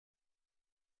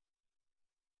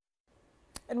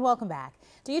And welcome back.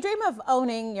 Do you dream of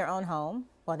owning your own home?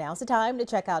 Well, now's the time to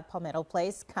check out Palmetto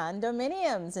Place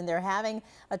Condominiums, and they're having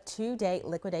a 2-day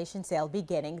liquidation sale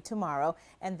beginning tomorrow.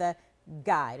 And the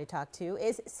guy to talk to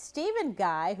is Stephen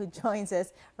Guy, who joins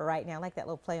us right now. I like that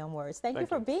little play on words. Thank you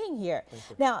for being here.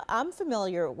 Now, I'm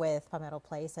familiar with Palmetto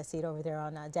Place. I see it over there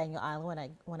on Daniel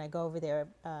Island when I go over there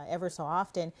ever so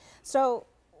often. So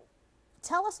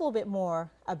tell us a little bit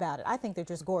more about it. I think they're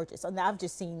just gorgeous. And I've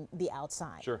just seen the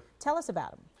outside. Sure. Tell us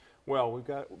about them. Well, we've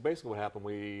got basically what happened.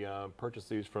 We purchased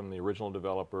these from the original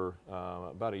developer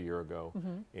about a year ago,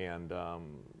 and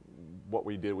what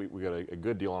we did, we got a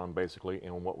good deal on them basically,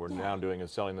 and what we're now doing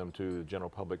is selling them to the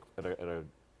general public at a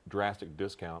drastic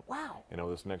discount. Wow! You know,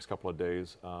 this next couple of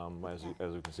days, as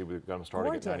you can see, we've got them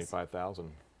starting at $95,000.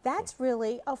 That's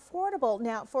really affordable.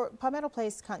 Now, for Palmetto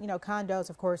Place, condos,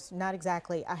 of course, not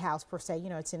exactly a house per se. You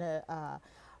know, it's in a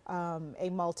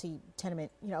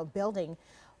multi-tenement, building.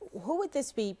 Who would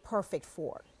this be perfect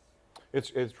for?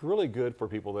 It's really good for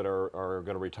people that are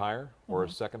going to retire or a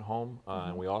second home,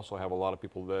 and we also have a lot of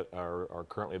people that are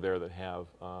currently there that have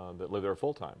that live there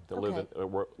full time, that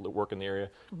work in the area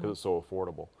because it's so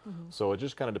affordable. So it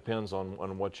just kind of depends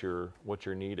on what your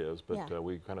need is, but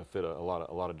we kind of fit a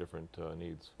lot of different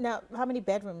needs. Now, how many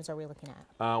bedrooms are we looking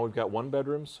at? We've got 1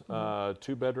 bedrooms, 2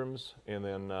 bedrooms, and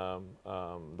then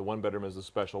the 1 bedroom is the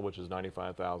special, which is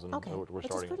 $95,000. Okay, we're starting. Which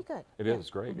is pretty good. It is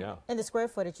great, yeah. And the square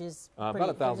footage is about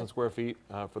 1,000 square feet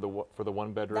for the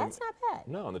 1 bedroom. That's not bad.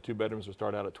 No, and the 2 bedrooms will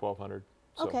start out at $1,200.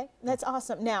 So. Okay, that's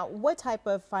awesome. Now, what type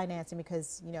of financing?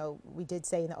 Because we did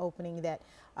say in the opening that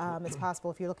it's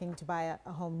possible if you're looking to buy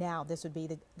a home now, this would be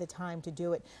the time to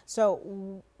do it.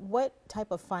 So, what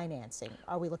type of financing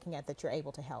are we looking at that you're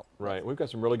able to help? Right, we've got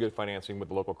some really good financing with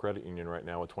the local credit union right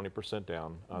now with 20%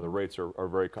 down. The rates are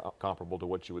very comparable to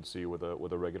what you would see with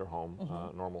a regular home,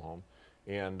 normal home.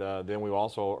 And then we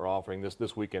also are offering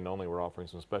this weekend only. We're offering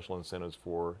some special incentives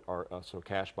for our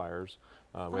cash buyers.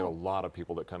 We have a lot of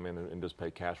people that come in and just pay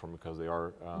cash for them because they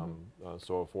are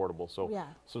so affordable. So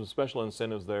some special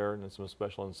incentives there, and some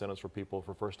special incentives for people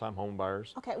for first-time home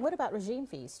buyers. Okay, what about regime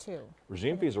fees too?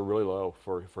 Regime fees are really low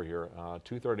for here.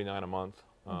 $239 a month.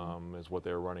 Is what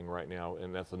they're running right now,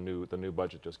 and that's the new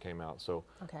budget just came out. So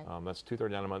that's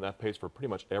 $239 a month. That pays for pretty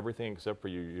much everything except for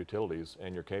your utilities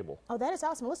and your cable. Oh, that is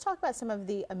awesome. Let's talk about some of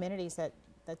the amenities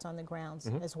that's on the grounds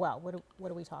as well. What are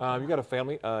we talking about? You've got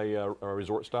a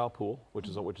resort style pool, which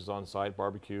is on site,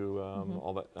 barbecue,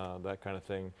 all that kind of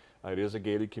thing. It is a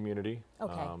gated community.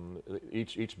 Okay.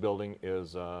 Each building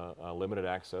is limited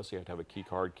access. You have to have a key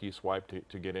card, key swipe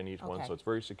to get in each one, so it's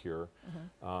very secure.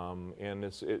 And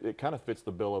it kind of fits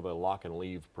the bill of a lock and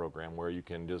leave program where you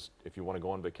can just, if you want to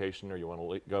go on vacation or you want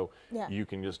to go, you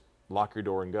can just lock your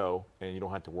door and go, and you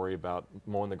don't have to worry about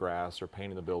mowing the grass or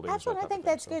painting the buildings. Absolutely, I think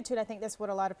that's good too. I think that's what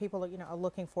a lot of people are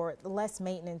looking for. The less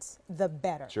maintenance, the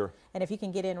better. Sure. And if you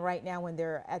can get in right now when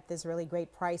they're at this really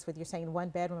great price, with you're saying 1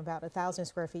 bedroom about 1,000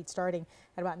 square feet, starting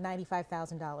at about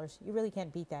 $95,000, you really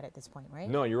can't beat that at this point, right?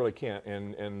 No, you really can't.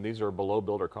 And these are below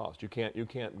builder cost. You can't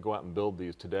go out and build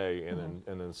these today and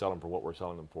then sell them for what we're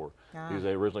selling them for. These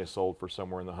they originally sold for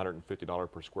somewhere in the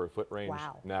 $150 per square foot range.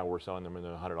 Wow. Now we're selling them in the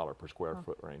 $100 per square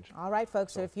foot range. All right,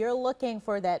 folks. So if you're looking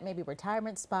for that maybe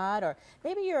retirement spot, or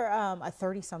maybe you're a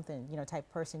 30-something type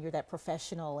person, you're that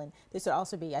professional, and this would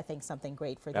also be, I think, something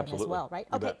great for them as well, right?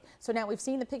 Okay. So now we've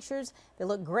seen the pictures; they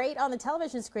look great on the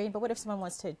television screen. But what if someone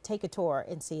wants to take a tour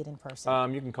and see it in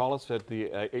person? You can call us at the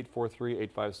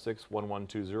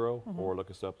 843-856-1120, or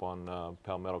look us up on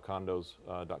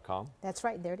palmettocondos.com. That's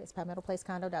right. There it is,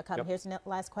 palmettoplacecondo.com. Yep. Here's the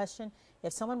last question: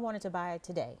 if someone wanted to buy it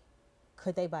today,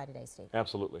 could they buy today, Steve?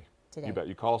 Absolutely. Today. You bet.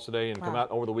 You call us today and come out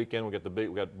over the weekend. We got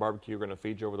barbecue. We're going to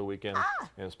feed you over the weekend,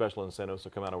 and special incentives to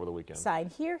come out over the weekend. Sign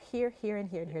here, here, here, and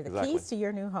here, and here. The keys to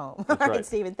your new home. That's All right, right,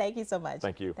 Stephen. Thank you so much.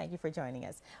 Thank you. Thank you for joining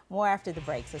us. More after the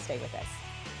break, so stay with us.